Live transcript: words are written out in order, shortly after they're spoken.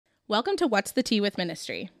Welcome to What's the Tea with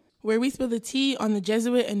Ministry, where we spill the tea on the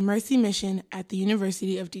Jesuit and Mercy mission at the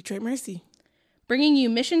University of Detroit Mercy. Bringing you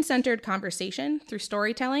mission-centered conversation through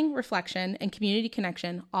storytelling, reflection, and community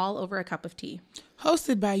connection all over a cup of tea.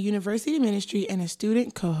 Hosted by University Ministry and a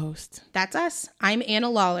student co-host. That's us. I'm Anna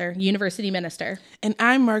Lawler, University Minister. And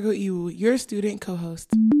I'm Margot Iwu, your student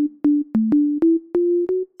co-host.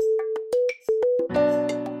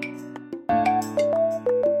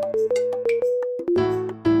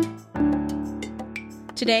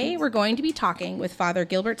 Today, we're going to be talking with Father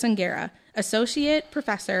Gilbert Associate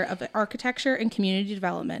Professor of Architecture and Community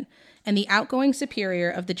Development and the outgoing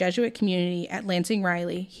superior of the Jesuit community at Lansing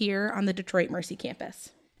Riley here on the Detroit Mercy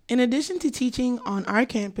campus. In addition to teaching on our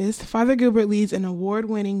campus, Father Gilbert leads an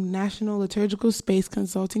award-winning National Liturgical Space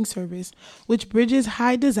Consulting Service, which bridges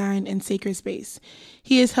high design and sacred space.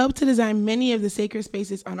 He has helped to design many of the sacred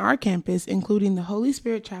spaces on our campus, including the Holy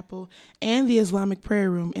Spirit Chapel and the Islamic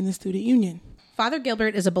Prayer Room in the Student Union. Father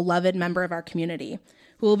Gilbert is a beloved member of our community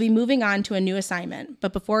who will be moving on to a new assignment,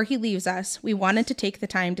 but before he leaves us, we wanted to take the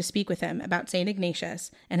time to speak with him about St. Ignatius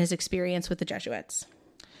and his experience with the Jesuits.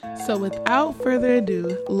 So without further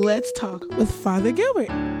ado, let's talk with Father Gilbert.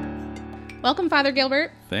 Welcome, Father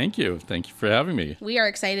Gilbert. Thank you. Thank you for having me. We are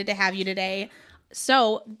excited to have you today.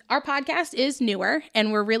 So our podcast is newer,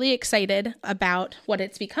 and we're really excited about what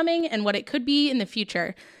it's becoming and what it could be in the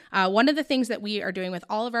future. One of the things that we are doing with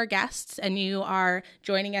all of our guests, and you are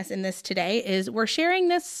joining us in this today, is we're sharing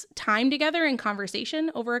this time together in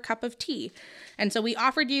conversation over a cup of tea. And so we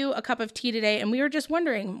offered you a cup of tea today, and we were just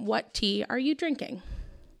wondering, what tea are you drinking?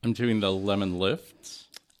 I'm doing the lemon lift.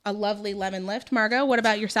 A lovely lemon lift. Margot, what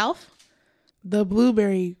about yourself? The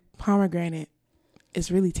blueberry pomegranate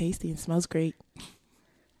is really tasty and smells great.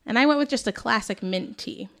 And I went with just a classic mint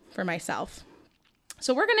tea for myself.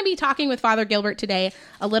 So we're going to be talking with Father Gilbert today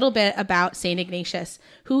a little bit about St. Ignatius,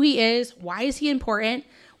 who he is, why is he important,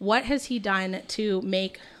 what has he done to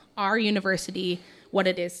make our university what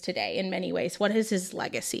it is today in many ways, what is his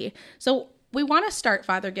legacy. So we want to start,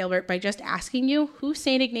 Father Gilbert, by just asking you who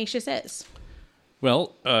St. Ignatius is.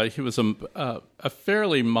 Well, he was a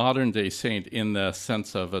fairly modern-day saint in the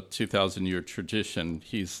sense of a 2,000-year tradition.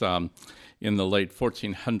 He's in the late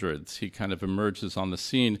 1400s. He kind of emerges on the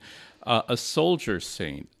scene. A soldier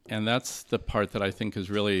saint, and that's the part that I think is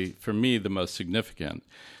really, for me, the most significant,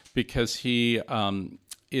 because he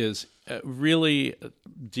is really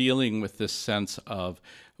dealing with this sense of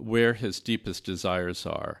where his deepest desires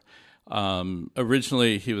are.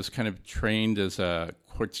 Originally, he was kind of trained as a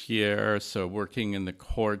courtier, so working in the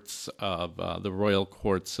courts of the royal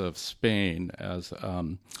courts of Spain, as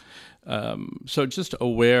so just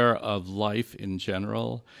aware of life in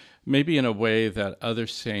general. Maybe in a way that other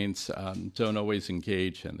saints don't always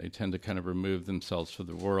engage in. They tend to kind of remove themselves from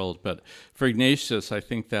the world. But for Ignatius, I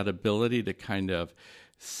think that ability to kind of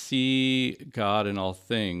see God in all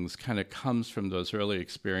things kind of comes from those early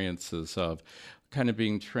experiences of kind of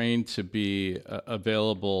being trained to be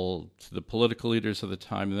available to the political leaders of the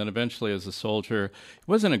time. And then eventually as a soldier,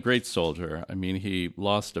 he wasn't a great soldier. I mean, he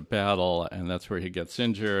lost a battle, and that's where he gets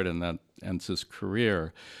injured, and that ends his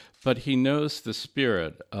career. But he knows the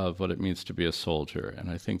spirit of what it means to be a soldier,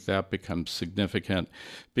 and I think that becomes significant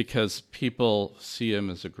because people see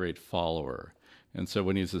him as a great follower. And so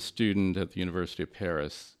when he's a student at the University of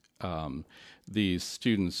Paris, these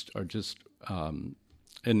students are just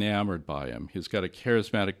enamored by him. He's got a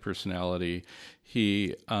charismatic personality.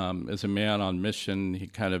 He is a man on mission. He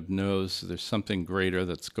kind of knows there's something greater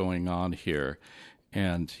that's going on here,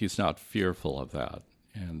 and he's not fearful of that.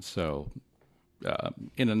 And so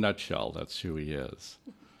in a nutshell, that's who he is.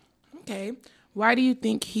 Okay. Why do you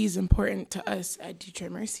think he's important to us at Detroit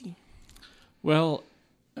Mercy? Well,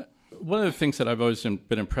 one of the things that I've always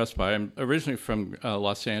been impressed by, I'm originally from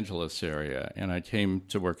Los Angeles area, and I came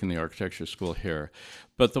to work in the architecture school here.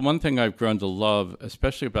 But the one thing I've grown to love,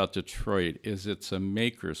 especially about Detroit, is it's a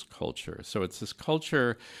maker's culture. So it's this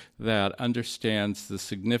culture that understands the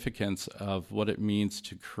significance of what it means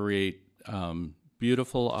to create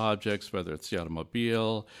beautiful objects, whether it's the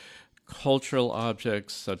automobile, cultural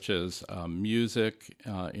objects such as music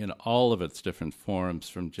in all of its different forms,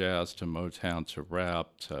 from jazz to Motown to rap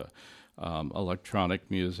to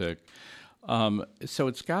electronic music. So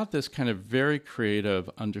it's got this kind of very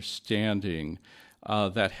creative understanding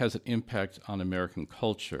that has an impact on American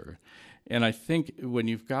culture. And I think when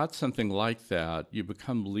you've got something like that, you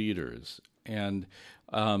become leaders. And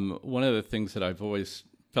one of the things that I've always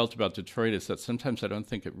felt about Detroit is that sometimes I don't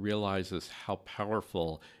think it realizes how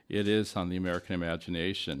powerful it is on the American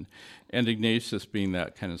imagination. And Ignatius, being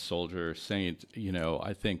that kind of soldier saint, you know,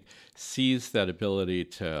 I think sees that ability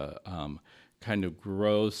to kind of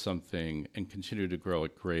grow something and continue to grow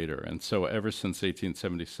it greater. And so ever since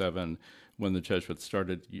 1877, when the Jesuits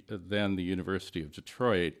started then the University of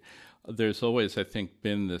Detroit, there's always, I think,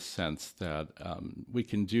 been this sense that we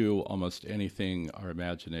can do almost anything our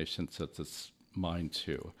imagination sets its mind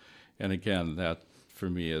to. And again, that for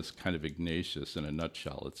me is kind of Ignatius in a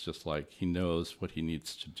nutshell. It's just like he knows what he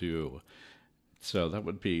needs to do. So that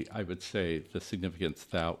would be, I would say, the significance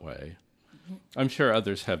that way. Mm-hmm. I'm sure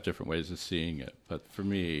others have different ways of seeing it, but for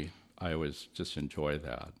me, I always just enjoy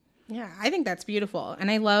that. Yeah, I think that's beautiful. And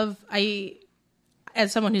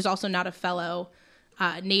as someone who's also not a fellow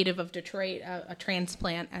native of Detroit, a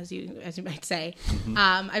transplant, as you might say, mm-hmm.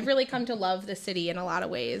 I've really come to love the city in a lot of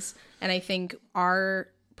ways. And I think our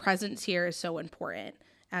presence here is so important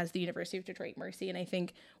as the University of Detroit Mercy. And I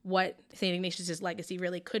think what St. Ignatius's legacy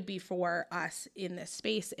really could be for us in this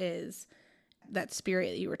space is that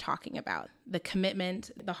spirit that you were talking about, the commitment,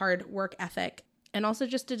 the hard work ethic, and also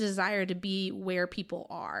just a desire to be where people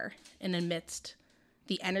are and amidst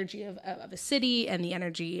the energy of a city and the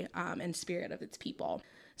energy and spirit of its people.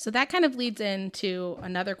 So that kind of leads into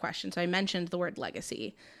another question. So I mentioned the word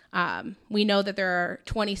legacy. We know that there are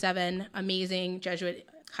 27 amazing Jesuit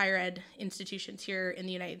higher ed institutions here in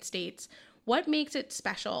the United States. What makes it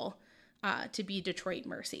special to be Detroit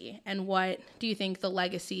Mercy? And what do you think the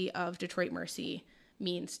legacy of Detroit Mercy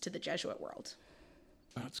means to the Jesuit world?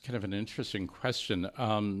 That's kind of an interesting question.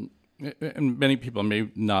 And many people may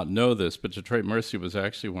not know this, but Detroit Mercy was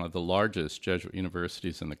actually one of the largest Jesuit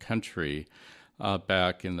universities in the country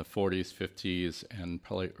back in the 40s, 50s, and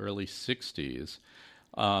probably early 60s.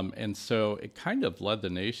 And so it kind of led the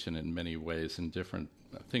nation in many ways in different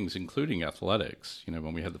things, including athletics.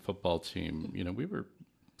 When we had the football team, we were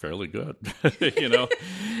fairly good,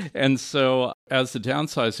 And so as the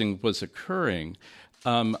downsizing was occurring,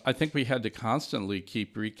 I think we had to constantly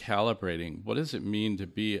keep recalibrating. What does it mean to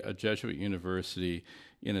be a Jesuit university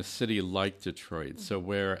in a city like Detroit? So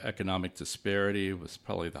where economic disparity was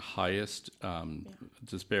probably the highest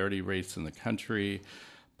disparity rates in the country,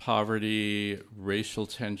 poverty, racial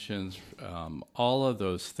tensions, all of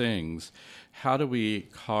those things. How do we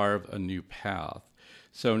carve a new path?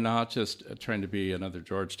 So not just trying to be another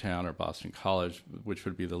Georgetown or Boston College, which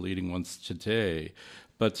would be the leading ones today,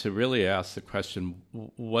 but to really ask the question,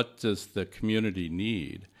 what does the community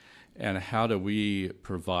need? And how do we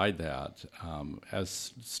provide that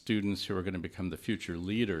as students who are going to become the future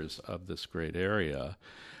leaders of this great area?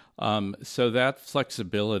 So that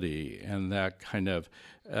flexibility and that kind of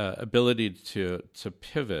ability to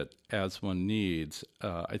pivot as one needs,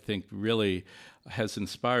 I think really has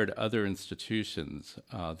inspired other institutions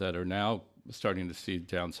that are now starting to see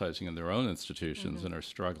downsizing in their own institutions mm-hmm. and are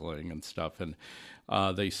struggling and stuff. And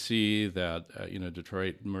they see that,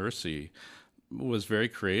 Detroit Mercy was very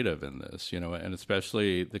creative in this, and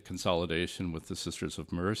especially the consolidation with the Sisters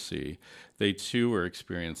of Mercy. They too were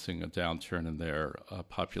experiencing a downturn in their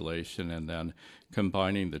population, and then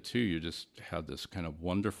combining the two, you just had this kind of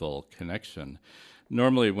wonderful connection.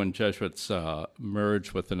 Normally, when Jesuits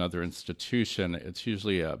merge with another institution, it's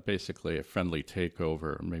usually basically a friendly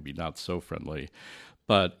takeover, maybe not so friendly,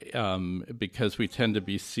 but because we tend to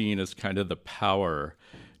be seen as kind of the power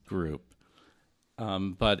group.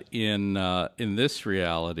 But in this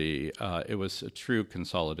reality, it was a true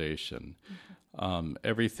consolidation. Mm-hmm.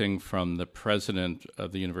 Everything from the president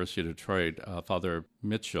of the University of Detroit, Father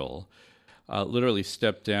Mitchell, literally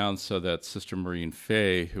stepped down so that Sister Maureen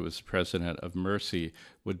Fay, who was president of Mercy,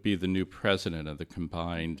 would be the new president of the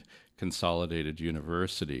combined consolidated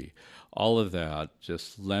university. All of that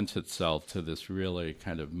just lent itself to this really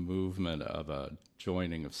kind of movement of a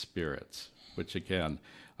joining of spirits, which again,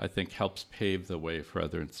 I think helps pave the way for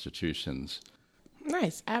other institutions.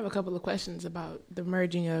 Nice. I have a couple of questions about the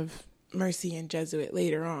merging of Mercy and Jesuit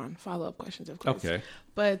later on. Follow-up questions, of course. Okay.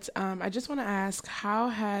 But I just want to ask, how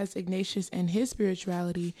has Ignatius and his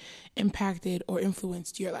spirituality impacted or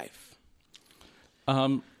influenced your life?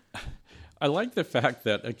 I like the fact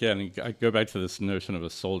that, again, I go back to this notion of a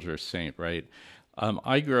soldier saint, right?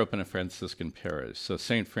 I grew up in a Franciscan parish, so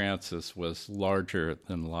St. Francis was larger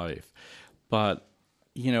than life. But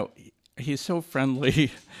he's so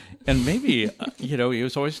friendly, and maybe, he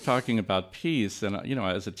was always talking about peace. And,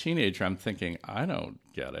 as a teenager, I'm thinking, I don't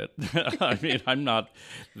get it. I mean, I'm not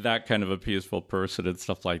that kind of a peaceful person and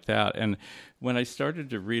stuff like that. And when I started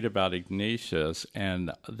to read about Ignatius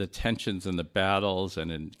and the tensions and the battles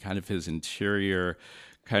and in kind of his interior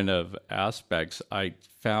kind of aspects, I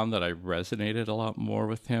found that I resonated a lot more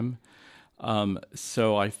with him.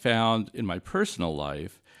 So I found in my personal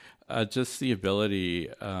life, just the ability,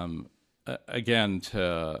 again,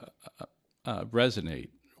 to resonate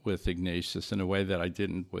with Ignatius in a way that I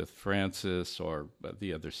didn't with Francis or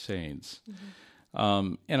the other saints.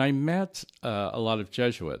 And I met a lot of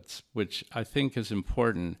Jesuits, which I think is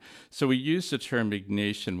important. So we use the term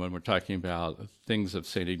Ignatian when we're talking about things of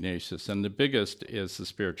St. Ignatius, and the biggest is the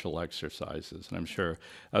spiritual exercises, and I'm sure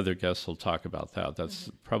other guests will talk about that. That's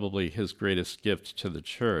probably his greatest gift to the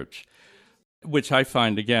church, which I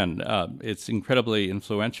find, again, it's incredibly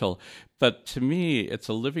influential. But to me, it's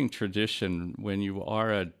a living tradition when you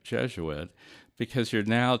are a Jesuit, because you're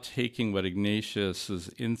now taking what Ignatius's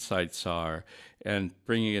insights are and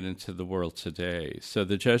bringing it into the world today. So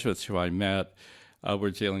the Jesuits who I met were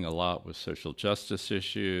dealing a lot with social justice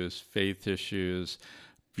issues, faith issues,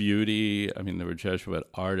 beauty. I mean, there were Jesuit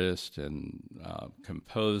artists and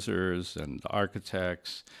composers and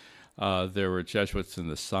architects. There were Jesuits in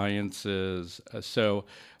the sciences. So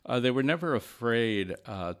they were never afraid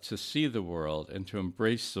to see the world and to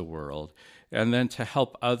embrace the world, and then to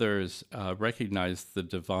help others recognize the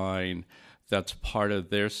divine that's part of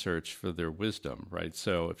their search for their wisdom, right?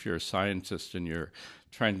 So if you're a scientist and you're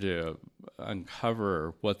trying to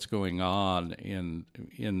uncover what's going on in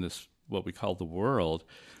this, what we call the world,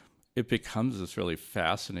 it becomes this really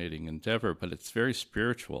fascinating endeavor, but it's very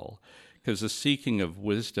spiritual, because the seeking of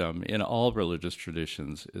wisdom in all religious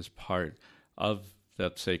traditions is part of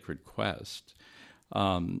that sacred quest.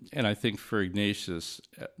 And I think for Ignatius,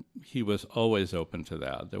 he was always open to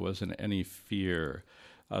that. There wasn't any fear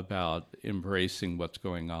about embracing what's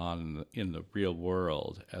going on in the real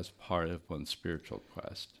world as part of one's spiritual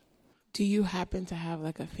quest. Do you happen to have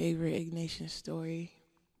like a favorite Ignatian story?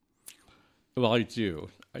 Well, I do.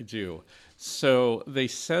 So they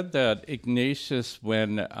said that Ignatius,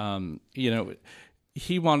 when,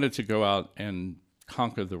 he wanted to go out and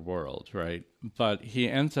conquer the world, right? But he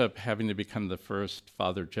ends up having to become the first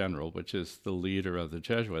Father General, which is the leader of the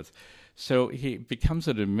Jesuits. So he becomes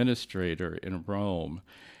an administrator in Rome,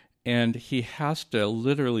 and he has to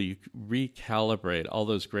literally recalibrate all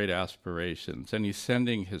those great aspirations. And he's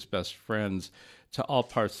sending his best friends to all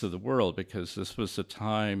parts of the world, because this was the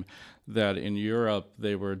time that in Europe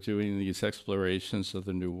they were doing these explorations of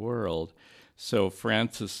the New World. So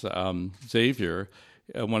Francis Xavier,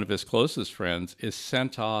 one of his closest friends, is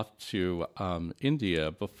sent off to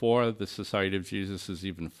India before the Society of Jesus is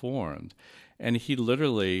even formed. And he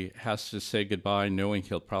literally has to say goodbye, knowing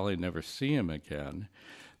he'll probably never see him again.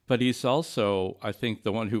 But he's also, I think,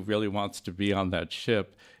 the one who really wants to be on that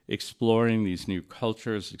ship, exploring these new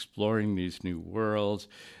cultures, exploring these new worlds,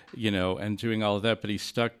 and doing all of that. But he's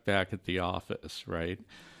stuck back at the office, right?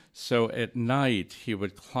 So at night, he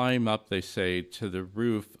would climb up, they say, to the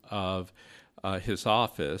roof of his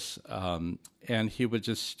office, and he would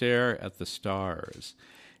just stare at the stars.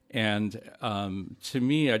 And to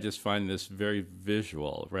me, I just find this very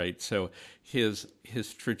visual, right? So his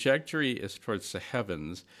trajectory is towards the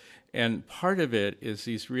heavens, and part of it is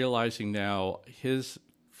he's realizing now his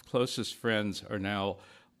closest friends are now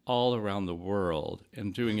all around the world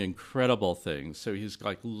and doing incredible things. So he's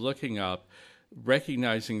like looking up,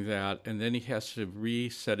 recognizing that, and then he has to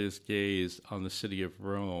reset his gaze on the city of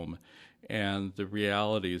Rome and the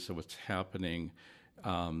realities of what's happening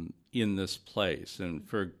in this place. And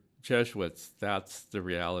for Jesuits, that's the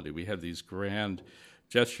reality. We have these grand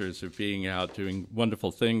gestures of being out, doing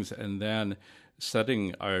wonderful things, and then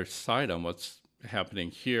setting our sight on what's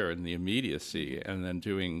happening here in the immediacy, and then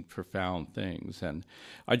doing profound things. And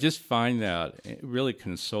I just find that really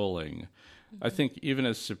consoling. I think even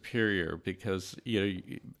as superior, because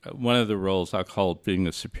one of the roles I call being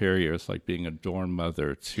a superior is like being a dorm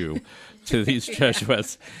mother to these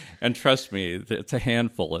Jesuits, and trust me, it's a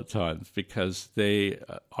handful at times, because they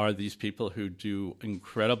are these people who do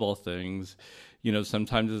incredible things.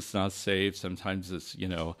 Sometimes it's not safe, sometimes it's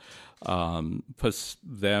puts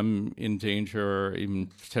them in danger, or even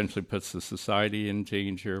potentially puts the society in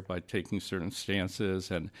danger by taking certain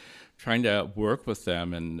stances, and trying to work with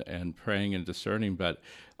them and praying and discerning. But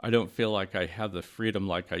I don't feel like I have the freedom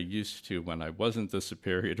like I used to when I wasn't the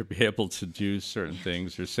superior to be able to do certain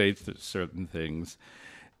things or say certain things.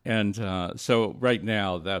 And so right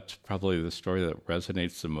now, that's probably the story that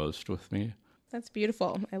resonates the most with me. That's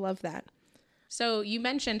beautiful. I love that. So you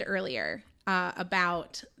mentioned earlier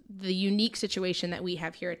about the unique situation that we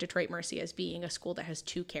have here at Detroit Mercy as being a school that has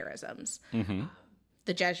two charisms. Mm-hmm.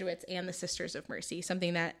 The Jesuits and the Sisters of Mercy,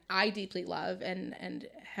 something that I deeply love and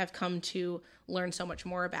have come to learn so much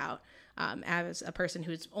more about as a person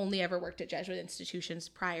who's only ever worked at Jesuit institutions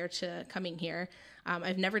prior to coming here.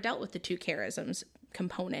 I've never dealt with the two charisms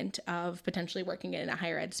component of potentially working in a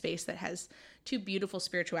higher ed space that has two beautiful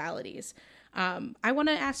spiritualities. I want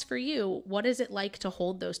to ask for you, what is it like to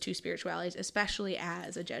hold those two spiritualities, especially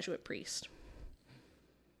as a Jesuit priest?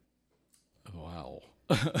 Wow.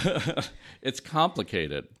 It's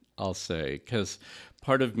complicated, I'll say, because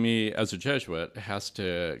part of me as a Jesuit has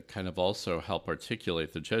to kind of also help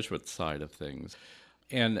articulate the Jesuit side of things.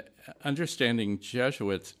 And understanding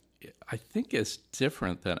Jesuits, I think, is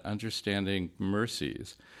different than understanding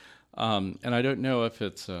Mercies. And I don't know if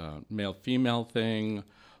it's a male-female thing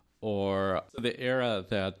or the era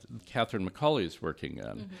that Catherine McCauley is working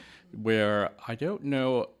in, where I don't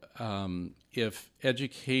know if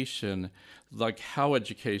education, like how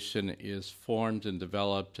education is formed and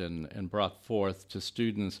developed and brought forth to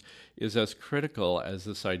students, is as critical as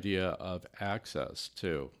this idea of access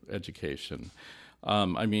to education.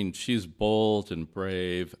 I mean, she's bold and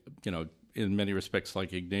brave, in many respects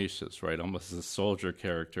like Ignatius, right? Almost a soldier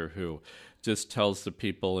character who just tells the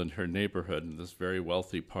people in her neighborhood, in this very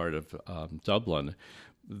wealthy part of Dublin,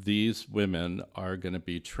 these women are going to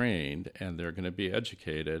be trained and they're going to be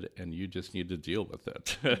educated, and you just need to deal with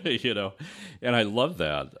it, And I love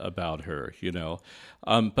that about her,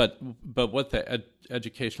 But what the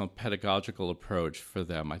educational pedagogical approach for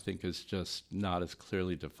them, I think, is just not as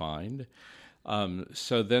clearly defined.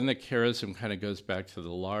 So then the charism kind of goes back to the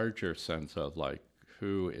larger sense of like,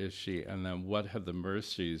 who is she? And then what have the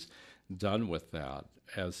Mercies done with that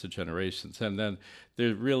as the generations? And then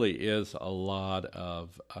there really is a lot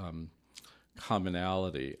of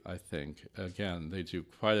commonality, I think. Again, they do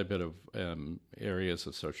quite a bit of areas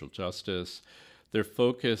of social justice. Their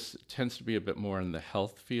focus tends to be a bit more in the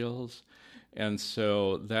health fields. And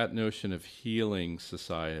so that notion of healing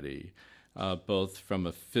society, both from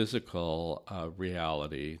a physical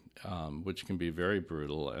reality, which can be very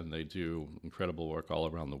brutal, and they do incredible work all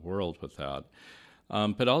around the world with that,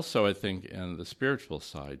 but also I think in the spiritual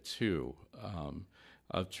side too,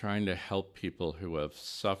 of trying to help people who have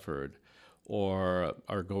suffered or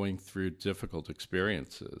are going through difficult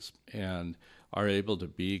experiences and are able to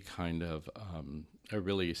be kind of a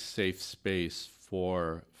really safe space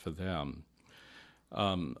for them.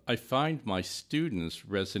 I find my students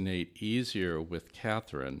resonate easier with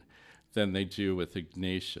Catherine than they do with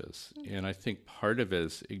Ignatius. And I think part of it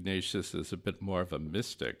is Ignatius is a bit more of a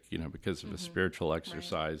mystic, because of his spiritual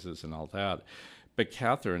exercises and all that. But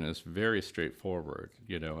Catherine is very straightforward,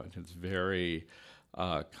 and it's very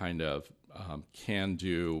kind of can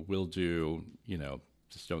do, will do,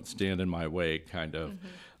 just don't stand in my way kind of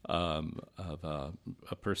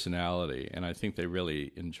a personality. And I think they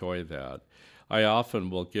really enjoy that. I often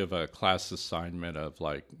will give a class assignment of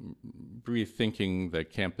like rethinking the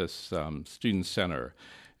campus student center,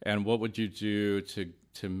 and what would you do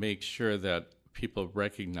to make sure that people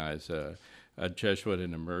recognize a Jesuit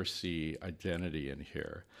and a Mercy identity in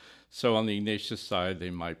here. So on the Ignatius side,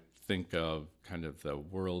 they might think of kind of the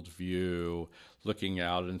worldview, looking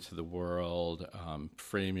out into the world,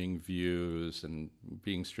 framing views, and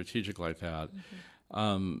being strategic like that.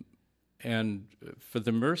 And for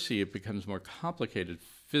the Mercy, it becomes more complicated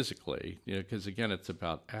physically, because again, it's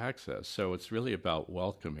about access. So it's really about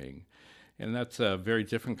welcoming. And that's a very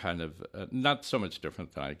different kind of, not so much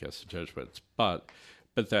different than, I guess, the Jesuits, but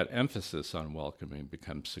that emphasis on welcoming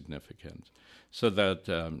becomes significant. So that,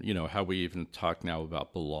 how we even talk now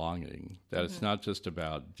about belonging, that it's not just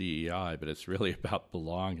about DEI, but it's really about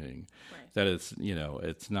belonging. Right. That it's,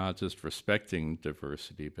 it's not just respecting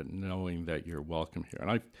diversity, but knowing that you're welcome here.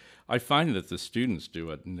 And I find that the students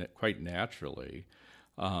do it quite naturally,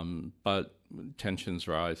 but tensions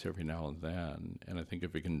rise every now and then. And I think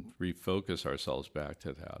if we can refocus ourselves back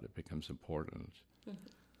to that, it becomes important. Sure.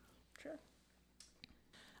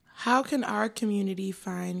 How can our community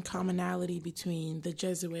find commonality between the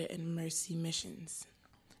Jesuit and Mercy missions?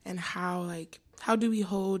 And how do we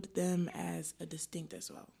hold them as a distinct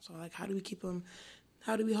as well? So how do we keep them,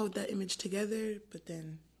 how do we hold that image together, but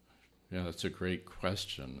then? Yeah, that's a great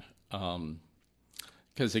question.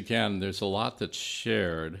 Because again, there's a lot that's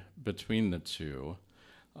shared between the two,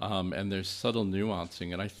 and there's subtle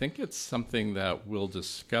nuancing. And I think it's something that we'll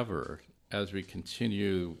discover as we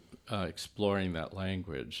continue exploring that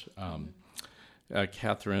language.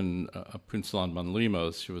 Catherine Punsalan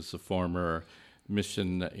Manlimos, who was the former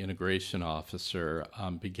mission integration officer,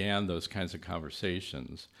 began those kinds of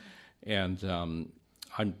conversations. And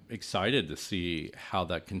I'm excited to see how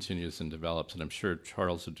that continues and develops. And I'm sure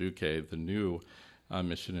Charles Aduke, the new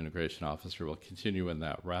mission integration officer, will continue in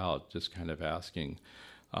that route, just kind of asking.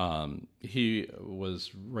 He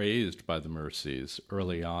was raised by the Mercies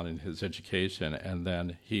early on in his education, and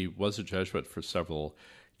then he was a Jesuit for several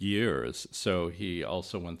years. So he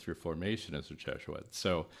also went through formation as a Jesuit.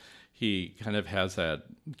 So he kind of has that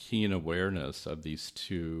keen awareness of these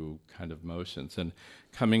two kind of motions. And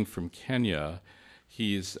coming from Kenya,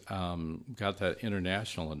 he's got that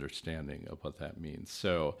international understanding of what that means.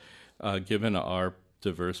 So given our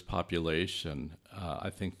diverse population, I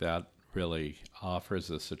think that really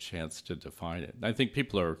offers us a chance to define it. And I think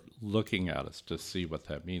people are looking at us to see what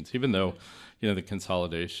that means, even though, the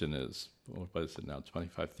consolidation is, what is it now,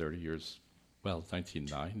 25, 30 years,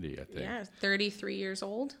 1990, I think. Yeah, 33 years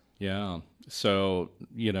old. Yeah. So,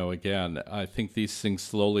 again, I think these things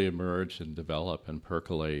slowly emerge and develop and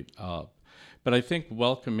percolate up. But I think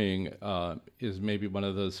welcoming is maybe one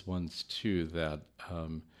of those ones, too, that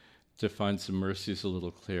defines the mercies a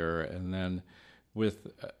little clearer. And then with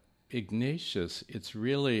Ignatius, it's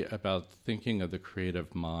really about thinking of the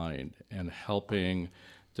creative mind and helping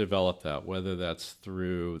develop that, whether that's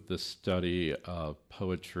through the study of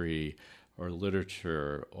poetry or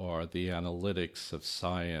literature or the analytics of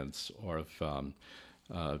science or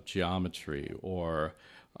of geometry or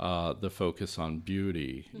the focus on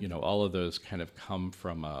beauty. All of those kind of come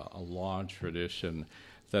from a long tradition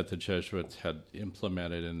that the Jesuits had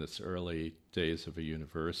implemented in this early days of a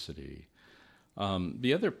university.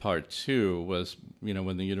 The other part, too, was,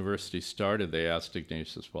 when the university started, they asked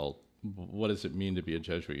Ignatius, well, what does it mean to be a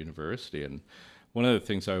Jesuit university? And one of the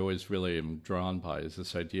things I always really am drawn by is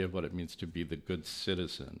this idea of what it means to be the good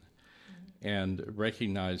citizen, and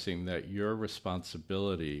recognizing that your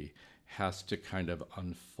responsibility has to kind of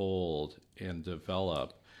unfold and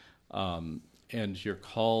develop, and you're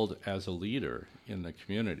called as a leader in the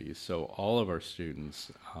community. So all of our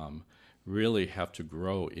students really have to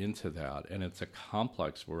grow into that. And it's a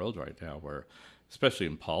complex world right now where, especially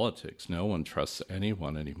in politics, no one trusts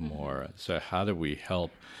anyone anymore. So how do we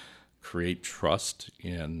help create trust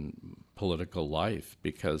in political life?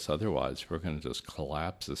 Because otherwise we're going to just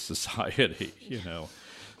collapse as society,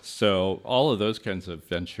 So all of those kinds of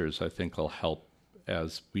ventures, I think, will help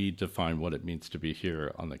as we define what it means to be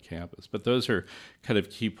here on the campus. But those are kind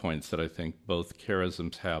of key points that I think both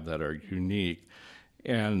charisms have that are unique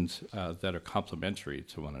and that are complementary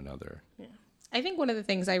to one another. Yeah. I think one of the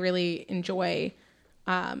things I really enjoy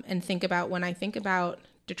and think about when I think about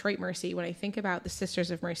Detroit Mercy, when I think about the Sisters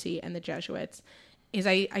of Mercy and the Jesuits, is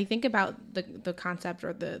I think about the concept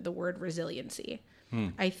or the word resiliency.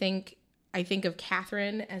 I think of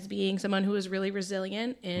Catherine as being someone who was really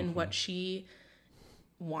resilient in what she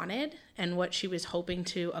wanted and what she was hoping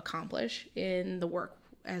to accomplish in the work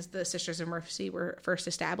as the Sisters of Mercy were first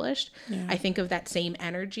established. Yeah. I think of that same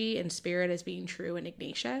energy and spirit as being true in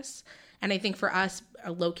Ignatius. And I think for us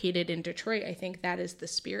located in Detroit, I think that is the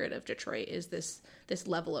spirit of Detroit, is this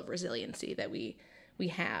level of resiliency that we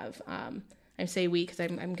have. I say we because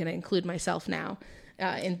I'm going to include myself now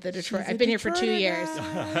in the Detroit. I've been here for 2 years.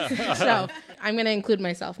 So I'm going to include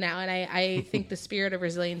myself now. And I think the spirit of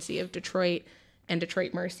resiliency of Detroit and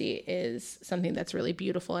Detroit Mercy is something that's really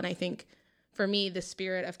beautiful. And I think for me, the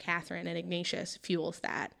spirit of Catherine and Ignatius fuels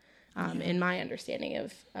that in my understanding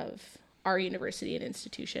of our university and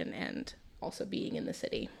institution and also being in the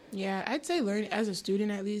city. Yeah, I'd say learning as a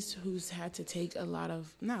student, at least, who's had to take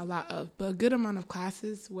but a good amount of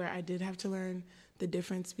classes where I did have to learn the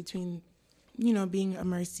difference between, being a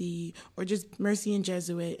Mercy or just Mercy and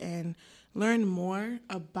Jesuit, and learn more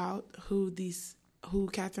about who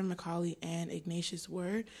Catherine Macaulay and Ignatius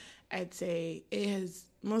were. I'd say it has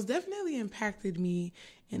most definitely impacted me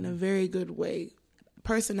in a very good way,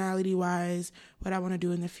 personality-wise, what I want to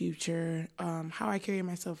do in the future, how I carry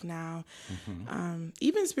myself now,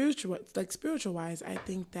 even spiritual-wise. I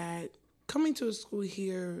think that coming to a school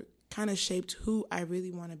here kind of shaped who I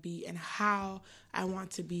really want to be and how I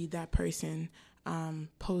want to be that person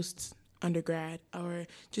post-undergrad or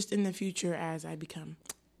just in the future as I become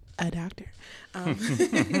a doctor.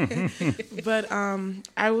 But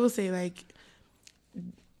I will say,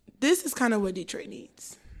 this is kind of what Detroit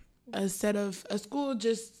needs. A school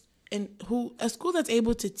that's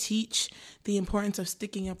able to teach the importance of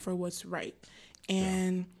sticking up for what's right.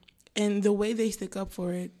 And the way they stick up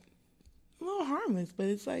for it, a little harmless, but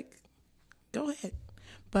it's go ahead.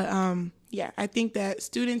 But I think that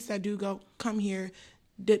students that do come here,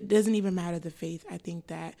 doesn't even matter the faith. I think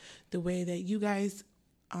that the way that you guys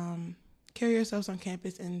carry yourselves on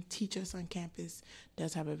campus and teach us on campus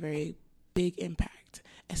does have a very big impact,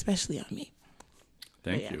 especially on me.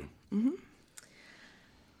 Thank you. Mm-hmm.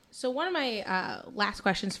 So one of my last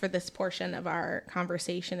questions for this portion of our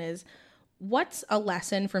conversation is, what's a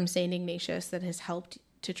lesson from St. Ignatius that has helped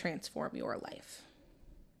to transform your life?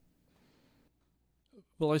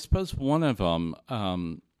 Well, I suppose one of them,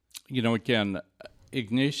 again,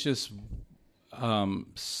 Ignatius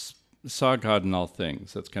saw God in all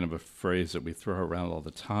things. That's kind of a phrase that we throw around all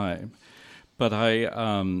the time. But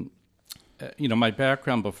my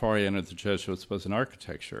background before I entered the Jesuits was in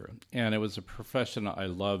architecture, and it was a profession I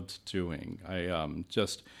loved doing. I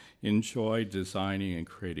just enjoyed designing and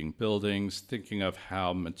creating buildings, thinking of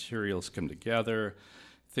how materials come together,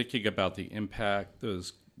 thinking about the impact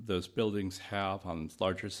those buildings have on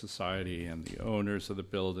larger society and the owners of the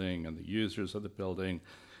building and the users of the building.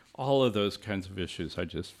 All of those kinds of issues I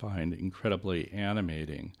just find incredibly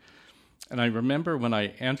animating. And I remember when I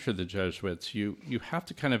entered the Jesuits, you have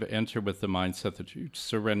to kind of enter with the mindset that you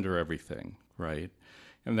surrender everything, right?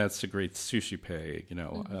 And that's the great sushi pay,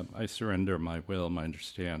 I surrender my will, my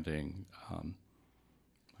understanding.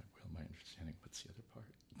 What's the other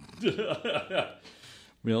part?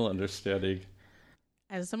 Will, understanding.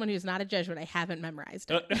 As someone who's not a Jesuit, I haven't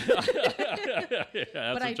memorized it.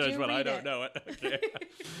 Yeah, as a Jesuit, I don't know it. Okay.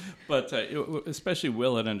 But especially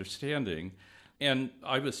will and understanding. And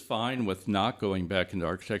I was fine with not going back into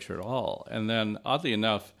architecture at all. And then, oddly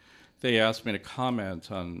enough, they asked me to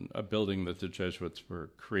comment on a building that the Jesuits were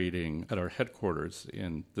creating at our headquarters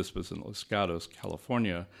this was in Los Gatos,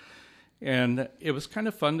 California. And it was kind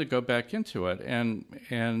of fun to go back into it. And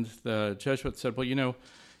the Jesuits said, well,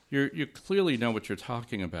 you clearly know what you're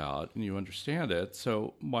talking about and you understand it,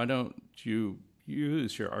 so why don't you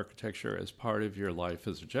use your architecture as part of your life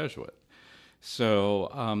as a Jesuit?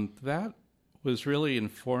 So that was really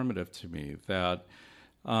informative to me, that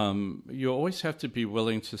you always have to be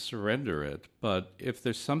willing to surrender it, but if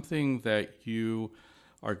there's something that you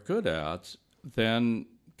are good at, then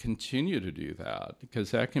continue to do that,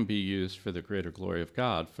 because that can be used for the greater glory of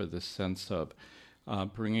God, for the sense of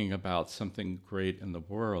bringing about something great in the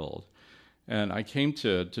world. And I came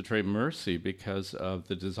to Detroit Mercy because of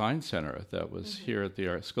the design center that was here at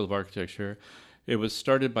the School of Architecture. It was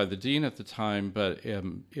started by the dean at the time, but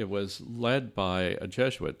it was led by a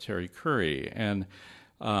Jesuit, Terry Curry, and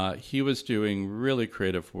he was doing really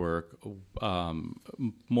creative work,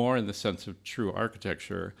 more in the sense of true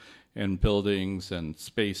architecture and buildings and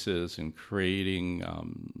spaces and creating,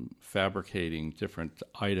 fabricating different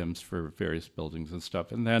items for various buildings and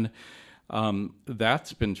stuff. And then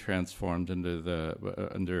that's been transformed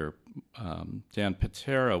under Dan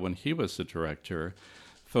Patera when he was the director,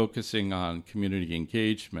 focusing on community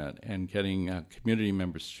engagement and getting community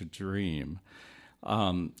members to dream.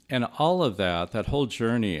 And all of that whole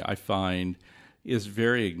journey, I find, is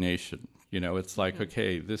very Ignatian. It's like,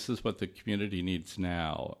 okay, this is what the community needs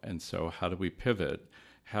now, and so how do we pivot?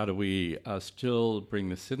 How do we still bring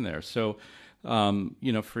this in there? So,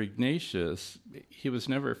 for Ignatius, he was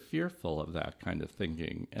never fearful of that kind of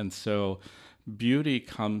thinking. And so beauty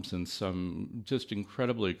comes in some just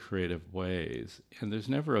incredibly creative ways, and there's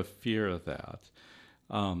never a fear of that.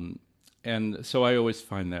 And so I always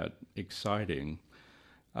find that exciting.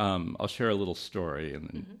 I'll share a little story, and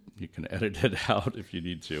then you can edit it out if you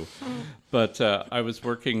need to. But I was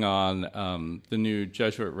working on the new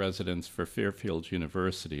Jesuit residence for Fairfield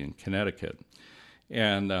University in Connecticut.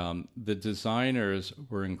 And the designers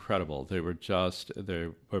were incredible. They were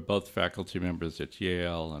both faculty members at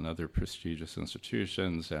Yale and other prestigious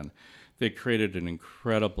institutions, and they created an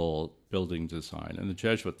incredible building design, and the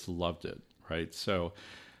Jesuits loved it, right? So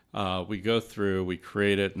we go through, we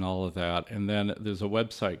create it and all of that, and then there's a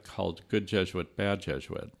website called Good Jesuit, Bad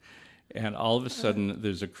Jesuit. And all of a sudden,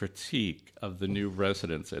 there's a critique of the new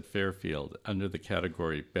residence at Fairfield under the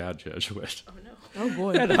category Bad Jesuit. Oh, no. Oh,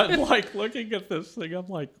 boy. And I'm like looking at this thing, I'm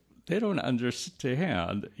like, they don't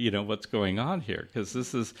understand, what's going on here, because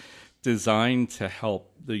this is designed to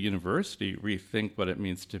help the university rethink what it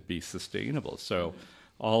means to be sustainable. So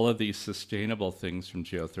all of these sustainable things, from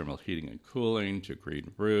geothermal heating and cooling to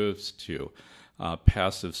green roofs to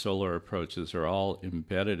passive solar approaches, are all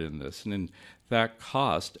embedded in this. And that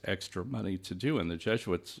cost extra money to do. And the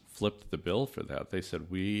Jesuits flipped the bill for that. They said,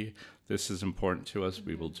 this is important to us,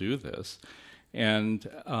 we will do this. And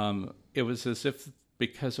it was as if,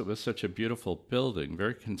 because it was such a beautiful building,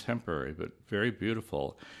 very contemporary, but very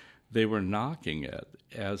beautiful, they were knocking it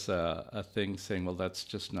as a thing, saying, well, that's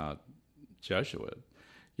just not Jesuit.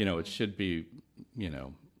 It should be,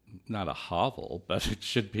 not a hovel, but it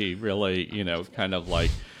should be really, kind of like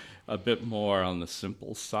a bit more on the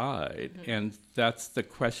simple side. And that's the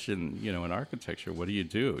question, in architecture. What do you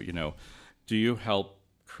do? Do you help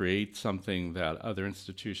create something that other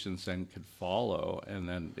institutions then could follow and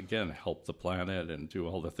then, again, help the planet and do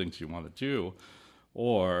all the things you want to do?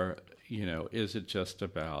 Or, is it just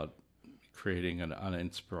about creating an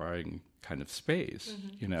uninspiring kind of space,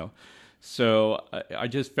 So I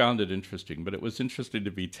just found it interesting, but it was interesting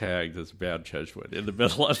to be tagged as a bad Jesuit in the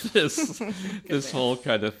middle of this whole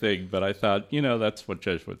kind of thing. But I thought, that's what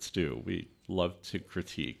Jesuits do. We love to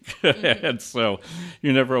critique. And so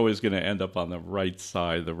you're never always going to end up on the right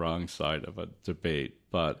side, the wrong side of a debate.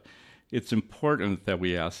 But it's important that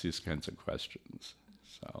we ask these kinds of questions.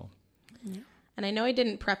 So, and I know I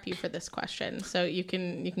didn't prep you for this question, so you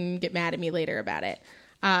can get mad at me later about it.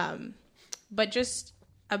 But just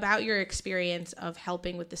about your experience of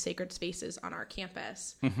helping with the sacred spaces on our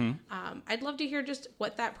campus. I'd love to hear just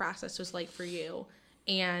what that process was like for you,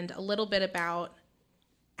 and a little bit about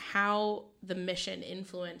how the mission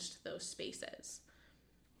influenced those spaces.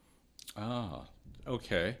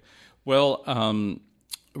 Okay. Well,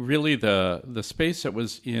 really the space that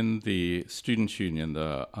was in the Students' Union,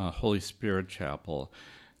 the Holy Spirit Chapel,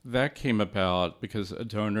 that came about because a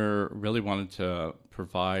donor really wanted to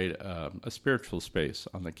provide a spiritual space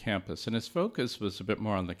on the campus, and his focus was a bit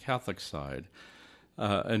more on the Catholic side.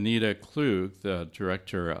 Anita Klug, the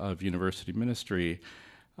director of university ministry,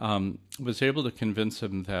 was able to convince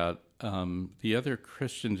him that the other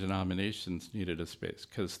Christian denominations needed a space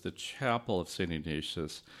because the chapel of St.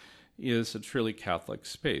 Ignatius is a truly Catholic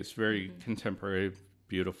space, very contemporary,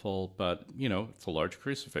 beautiful, but, it's a large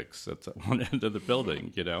crucifix that's at one end of the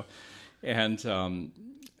building,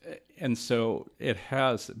 And so it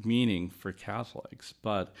has meaning for Catholics,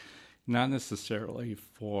 but not necessarily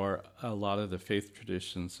for a lot of the faith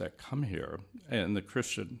traditions that come here in the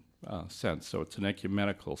Christian sense. So it's an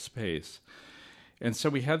ecumenical space. And so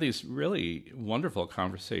we had these really wonderful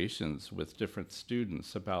conversations with different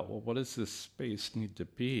students about, well, what does this space need to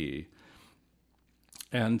be?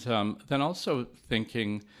 And then also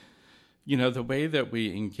thinking, the way that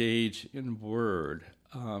we engage in word,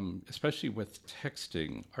 especially with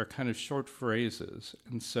texting, are kind of short phrases.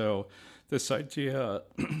 And so this idea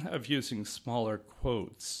of using smaller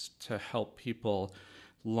quotes to help people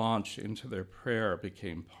launch into their prayer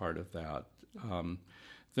became part of that.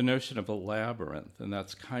 The notion of a labyrinth, and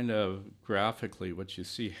that's kind of graphically what you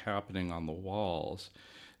see happening on the walls.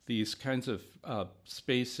 These kinds of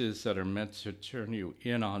spaces that are meant to turn you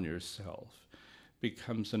in on yourself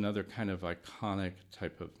becomes another kind of iconic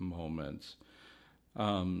type of moment.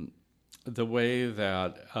 The way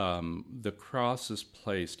that the cross is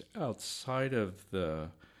placed outside of the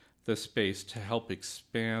space to help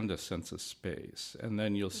expand a sense of space. And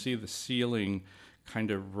then you'll see the ceiling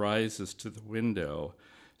kind of rises to the window,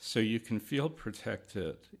 so you can feel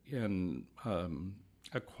protected in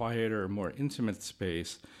a quieter, more intimate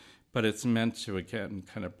space, but it's meant to, again,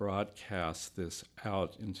 kind of broadcast this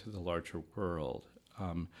out into the larger world.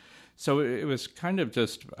 So it was kind of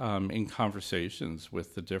just in conversations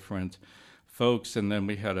with the different folks, and then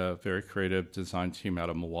we had a very creative design team out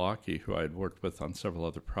of Milwaukee who I had worked with on several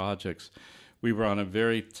other projects. We were on a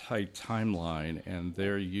very tight timeline, and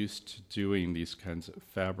they're used to doing these kinds of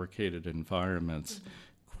fabricated environments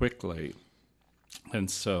quickly. And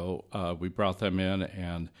so we brought them in,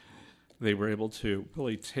 and they were able to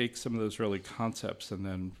really take some of those early concepts and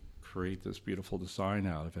then create this beautiful design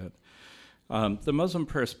out of it. The Muslim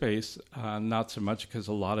prayer space, not so much, because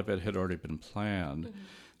a lot of it had already been planned.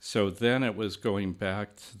 So then it was going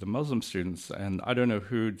back to the Muslim students, and I don't know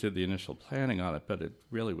who did the initial planning on it, but it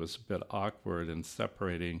really was a bit awkward in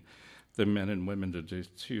separating the men and women to do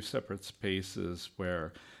two separate spaces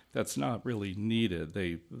where that's not really needed.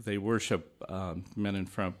 They worship men in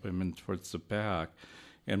front, women towards the back,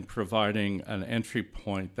 and providing an entry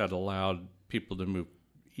point that allowed people to move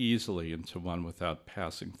easily into one without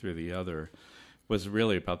passing through the other was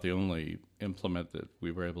really about the only implement that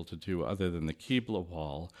we were able to do, other than the Qibla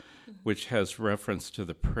wall, which has reference to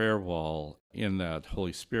the prayer wall in that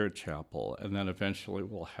Holy Spirit Chapel. And then eventually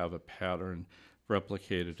we'll have a pattern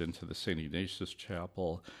replicated into the St. Ignatius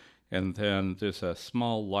Chapel. And then there's a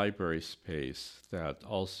small library space that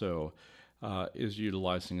also is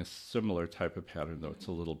utilizing a similar type of pattern, though it's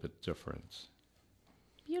a little bit different.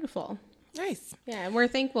 Beautiful. Nice. Yeah, and we're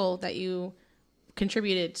thankful that you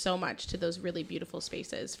contributed so much to those really beautiful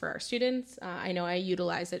spaces for our students. I know I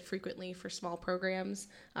utilize it frequently for small programs,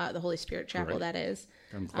 the Holy Spirit Chapel, that is.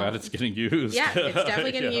 I'm glad it's getting used. Yeah, it's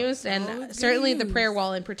definitely getting used. And certainly the prayer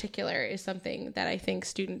wall in particular is something that I think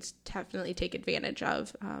students definitely take advantage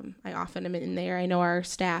of. I often am in there. I know our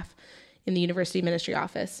staff in the university ministry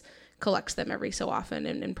office collects them every so often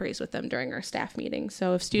and prays with them during our staff meetings.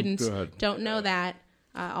 So if students don't know that,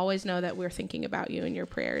 always know that we're thinking about you and your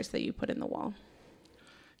prayers that you put in the wall.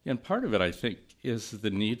 And part of it, I think, is the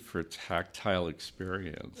need for tactile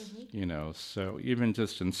experience, you know. So even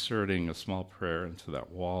just inserting a small prayer into that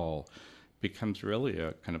wall becomes really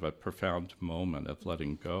a kind of a profound moment of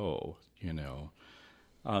letting go,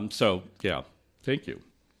 So, yeah, thank you.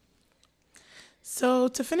 So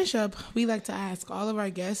to finish up, we like to ask all of our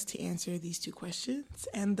guests to answer these two questions.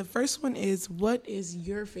 And the first one is, what is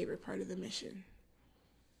your favorite part of the mission?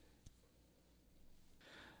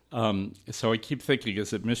 So I keep thinking,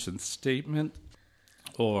 is it mission statement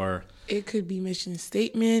or... It could be mission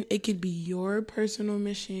statement. It could be your personal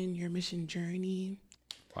mission, your mission journey.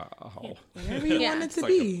 Wow. Whatever you want it to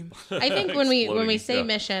be. I think when we say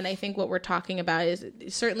mission, I think what we're talking about is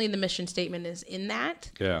certainly the mission statement is in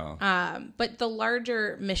that. Yeah. But the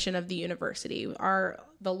larger mission of the university,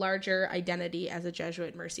 the larger identity as a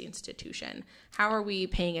Jesuit Mercy institution. How are we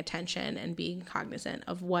paying attention and being cognizant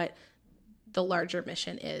of what the larger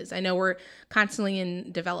mission is? I know we're constantly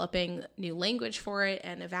in developing new language for it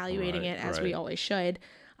and evaluating it as we always should.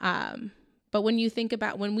 But when you think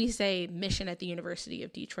about, when we say mission at the University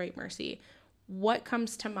of Detroit Mercy, what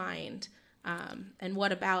comes to mind? And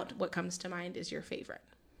what comes to mind is your favorite?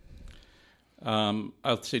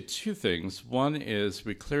 I'll say two things. One is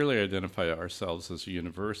we clearly identify ourselves as a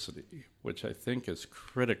university, which I think is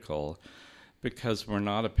critical because we're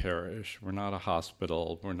not a parish, we're not a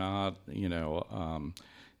hospital, we're not,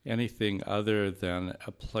 anything other than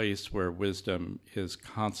a place where wisdom is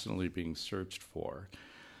constantly being searched for.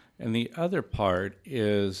 And the other part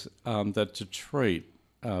is that Detroit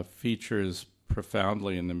features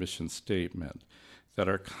profoundly in the mission statement, that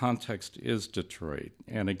our context is Detroit.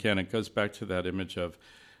 And again, it goes back to that image of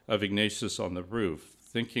Ignatius on the roof,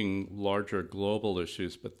 thinking larger global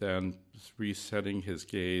issues, but then resetting his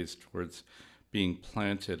gaze towards being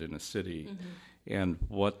planted in a city. Mm-hmm. And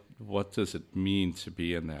what does it mean to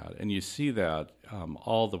be in that? And you see that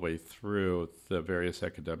all the way through the various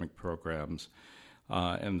academic programs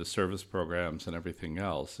and the service programs and everything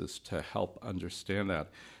else, is to help understand that.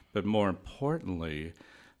 But more importantly,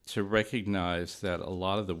 to recognize that a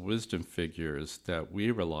lot of the wisdom figures that we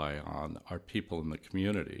rely on are people in the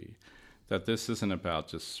community, that this isn't about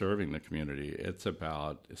just serving the community, it's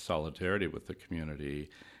about solidarity with the community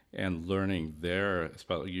and learning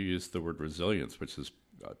you used the word resilience, which is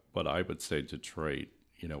what I would say Detroit,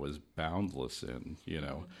 is boundless in,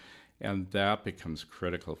 And that becomes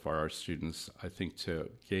critical for our students, I think, to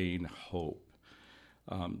gain hope.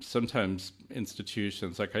 Sometimes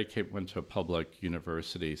institutions, like went to a public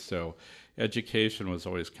university, so education was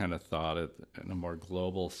always kind of thought in a more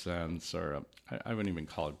global sense, or I wouldn't even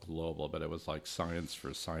call it global, but it was like science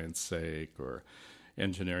for science sake, or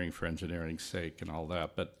engineering for engineering's sake, and all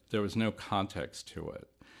that. But there was no context to it.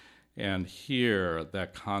 And here,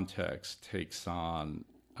 that context takes on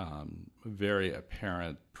very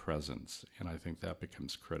apparent presence, and I think that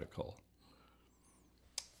becomes critical.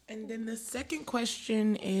 And then the second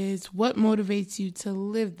question is, what motivates you to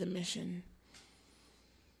live the mission?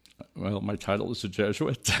 Well, my title is a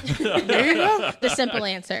Jesuit. There you go. The simple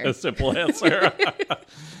answer. A simple answer.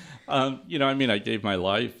 I gave my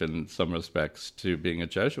life in some respects to being a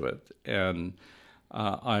Jesuit, and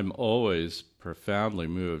I'm always profoundly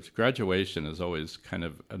moved. Graduation is always kind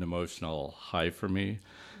of an emotional high for me.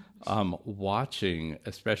 Watching,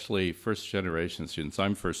 especially first-generation students,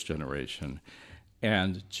 I'm first-generation,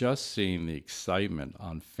 and just seeing the excitement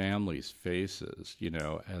on families' faces,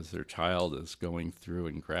 as their child is going through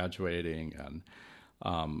and graduating and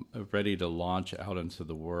ready to launch out into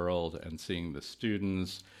the world, and seeing the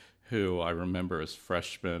students who I remember as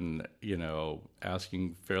freshmen,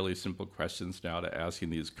 asking fairly simple questions now to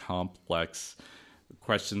asking these complex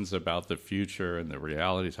questions about the future and the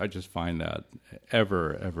realities. I just find that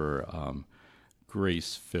ever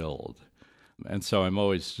grace-filled. And so I'm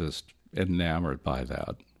always just enamored by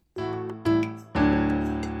that.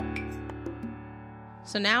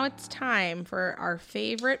 So now it's time for our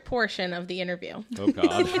favorite portion of the interview. Oh,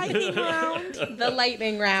 God. The lightning round. The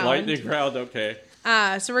lightning round. Lightning round, okay.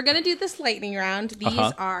 So we're going to do this lightning round. These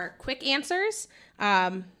are quick answers.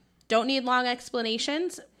 Don't need long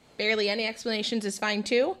explanations. Barely any explanations is fine,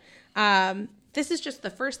 too. This is just the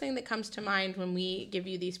first thing that comes to mind when we give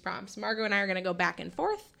you these prompts. Margot and I are going to go back and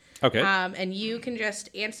forth. Okay. And you can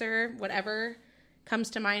just answer whatever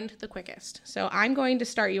comes to mind the quickest. So I'm going to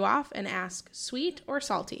start you off and ask, sweet or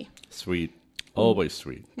salty? Sweet. Always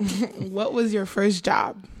sweet. What was your first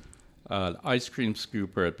job? Ice cream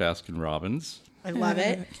scooper at Baskin-Robbins. I love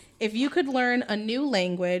it. If you could learn a new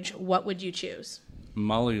language, what would you choose?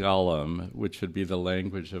 Malayalam, which would be the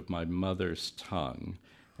language of my mother's tongue,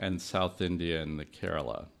 and South India and the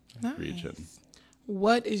Kerala region.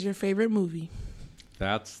 What is your favorite movie?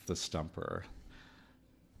 That's the stumper.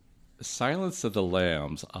 Silence of the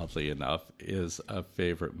Lambs, oddly enough, is a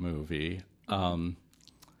favorite movie.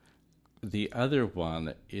 The other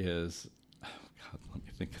one is, oh God, let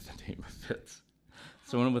me think of the name of it.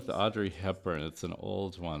 It's the one with Audrey Hepburn. It's an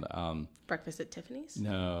old one. Breakfast at Tiffany's?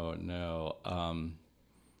 No.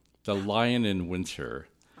 The Lion in Winter.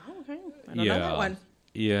 Oh, okay. I don't know that one.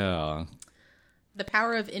 Yeah. The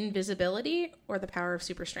Power of Invisibility or The Power of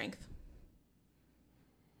Super Strength?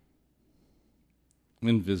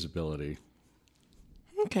 Invisibility.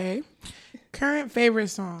 Okay. Current favorite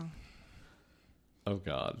song? Oh,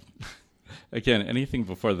 God. Again, anything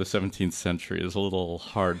before the 17th century is a little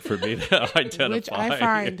hard for me to identify. Which I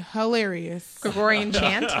find hilarious. Gregorian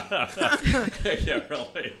chant? Yeah,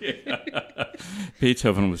 really.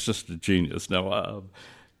 Beethoven was just a genius. No,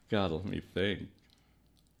 God, let me think.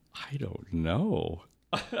 I don't know.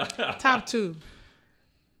 Top 2.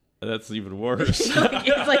 That's even worse. It's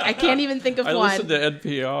like, I can't even think of I one. listen to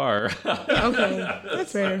NPR. Okay,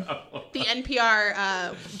 that's fair. The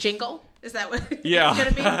NPR jingle? Is that what it's Yeah. going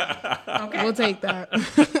to be? Okay. We'll take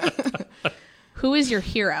that. Who is your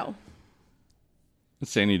hero?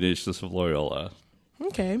 St. Ignatius of Loyola.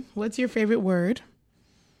 Okay. What's your favorite word?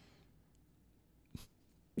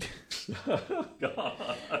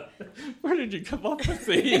 God. Where did you come up with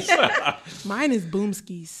these? Mine is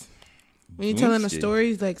boomskis. When you're telling a Boomski.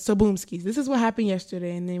 story, it's like, so boomskis. This is what happened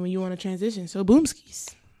yesterday. And then when you want to transition, so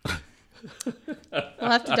boomskis.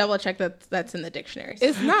 We'll have to double check that that's in the dictionary.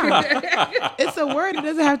 It's not. It's a word. It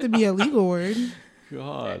doesn't have to be a legal word.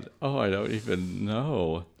 God. Oh, I don't even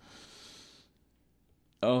know.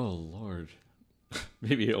 Oh, Lord.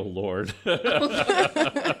 Maybe, oh, Lord.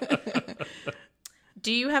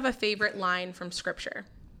 Do you have a favorite line from Scripture?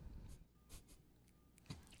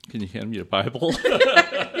 Can you hand me a Bible?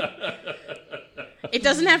 It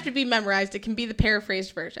doesn't have to be memorized. It can be the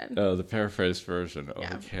paraphrased version. Oh, the paraphrased version.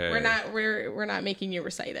 Yeah. Okay. We're not making you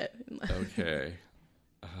recite it. Okay.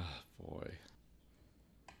 Oh, boy.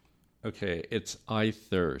 Okay, it's I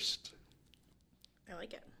thirst. I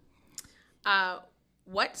like it.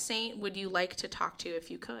 What saint would you like to talk to if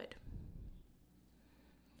you could?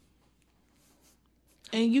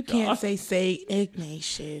 And you can't say St.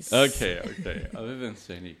 Ignatius. Okay. Other than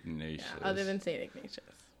St. Ignatius. Yeah, other than St. Ignatius.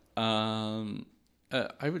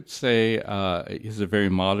 I would say he's a very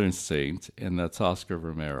modern saint, and that's Oscar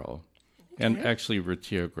Romero. Okay. And actually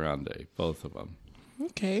Retiro Grande, both of them.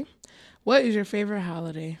 Okay. What is your favorite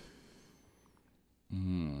holiday?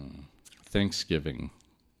 Thanksgiving.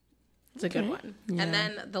 It's a good one. Yeah. And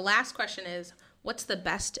then the last question is, what's the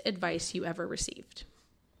best advice you ever received?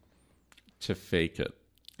 To fake it.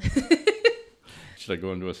 Should I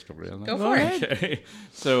go into a story on that? Go for it. Okay.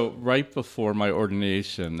 So right before my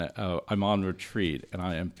ordination, I'm on retreat, and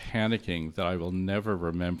I am panicking that I will never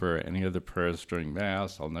remember any of the prayers during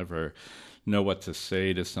Mass. I'll never know what to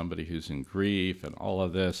say to somebody who's in grief and all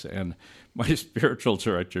of this. And my spiritual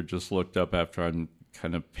director just looked up after I'm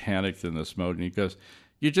kind of panicked in this mode, and he goes,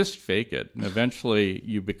 you just fake it, and eventually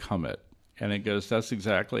you become it. And it goes, that's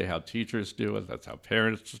exactly how teachers do it. That's how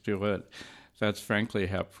parents do it. That's frankly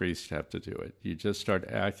how priests have to do it. You just start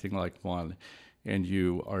acting like one, and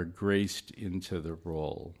you are graced into the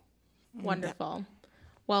role. Wonderful.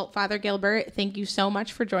 Well, Father Gilbert, thank you so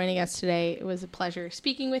much for joining us today. It was a pleasure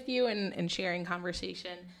speaking with you and sharing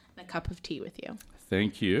conversation and a cup of tea with you.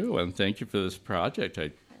 Thank you, and thank you for this project.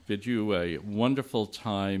 I bid you a wonderful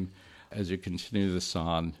time as you continue this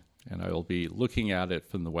on, and I will be looking at it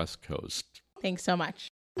from the West Coast. Thanks so much.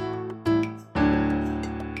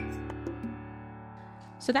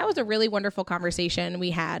 So that was a really wonderful conversation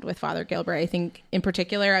we had with Father Gilbert. I think in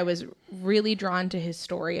particular, I was really drawn to his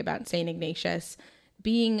story about St. Ignatius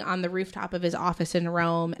being on the rooftop of his office in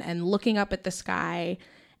Rome and looking up at the sky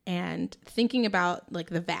and thinking about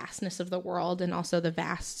like the vastness of the world and also the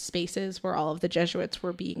vast spaces where all of the Jesuits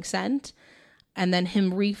were being sent. And then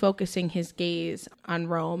him refocusing his gaze on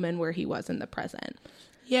Rome and where he was in the present.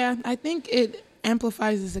 Yeah, I think it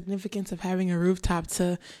amplifies the significance of having a rooftop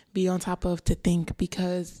to be on top of, to think,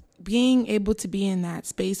 because being able to be in that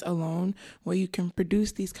space alone where you can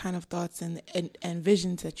produce these kind of thoughts and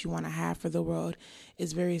visions that you want to have for the world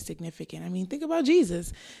is very significant. I mean, think about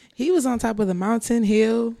Jesus. He was on top of the mountain,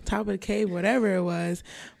 hill, top of the cave, whatever it was,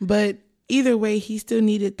 but either way, he still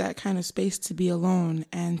needed that kind of space to be alone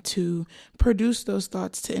and to produce those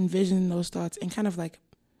thoughts, to envision those thoughts and kind of like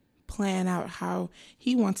plan out how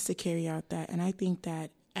he wants to carry out that. And I think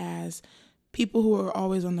that as people who are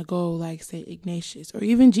always on the go, like say Ignatius or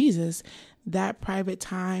even Jesus, that private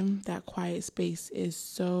time, that quiet space is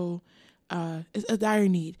so it's a dire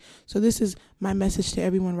need. So this is my message to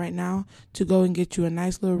everyone right now, to go and get you a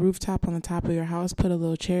nice little rooftop on the top of your house, put a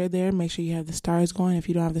little chair there, make sure you have the stars going. If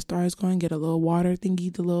you don't have the stars going, get a little water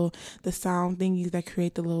thingy, the sound thingies that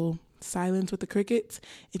create the little silence with the crickets,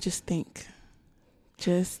 and just think.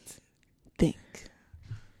 Just think.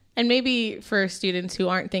 And maybe for students who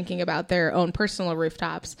aren't thinking about their own personal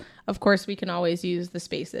rooftops, of course, we can always use the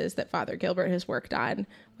spaces that Father Gilbert has worked on,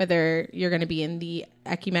 whether you're going to be in the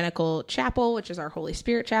Ecumenical Chapel, which is our Holy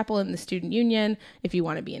Spirit Chapel in the Student Union, if you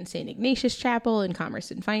want to be in St. Ignatius Chapel in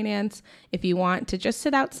Commerce and Finance, if you want to just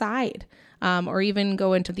sit outside, or even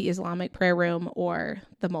go into the Islamic prayer room or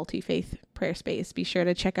the multi-faith prayer space. Be sure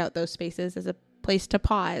to check out those spaces as a place to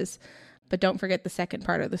pause. But don't forget the second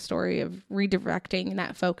part of the story of redirecting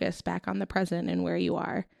that focus back on the present and where you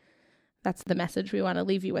are. That's the message we want to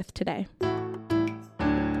leave you with today.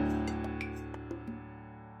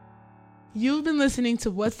 You've been listening to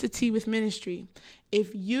What's the Tea with Ministry.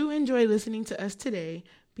 If you enjoy listening to us today,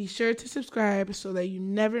 be sure to subscribe so that you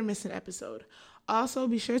never miss an episode. Also,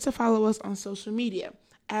 be sure to follow us on social media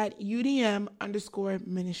at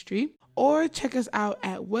UDM_ministry, or check us out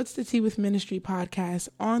at What's the Tea with Ministry podcast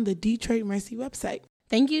on the Detroit Mercy website.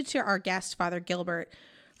 Thank you to our guest, Father Gilbert,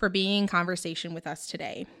 for being in conversation with us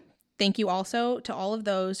today. Thank you also to all of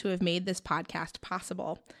those who have made this podcast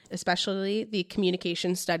possible, especially the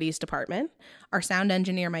Communication Studies Department, our sound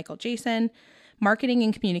engineer, Michael Jason, marketing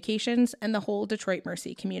and communications, and the whole Detroit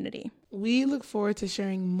Mercy community. We look forward to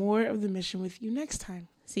sharing more of the mission with you next time.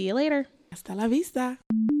 See you later. Hasta la vista.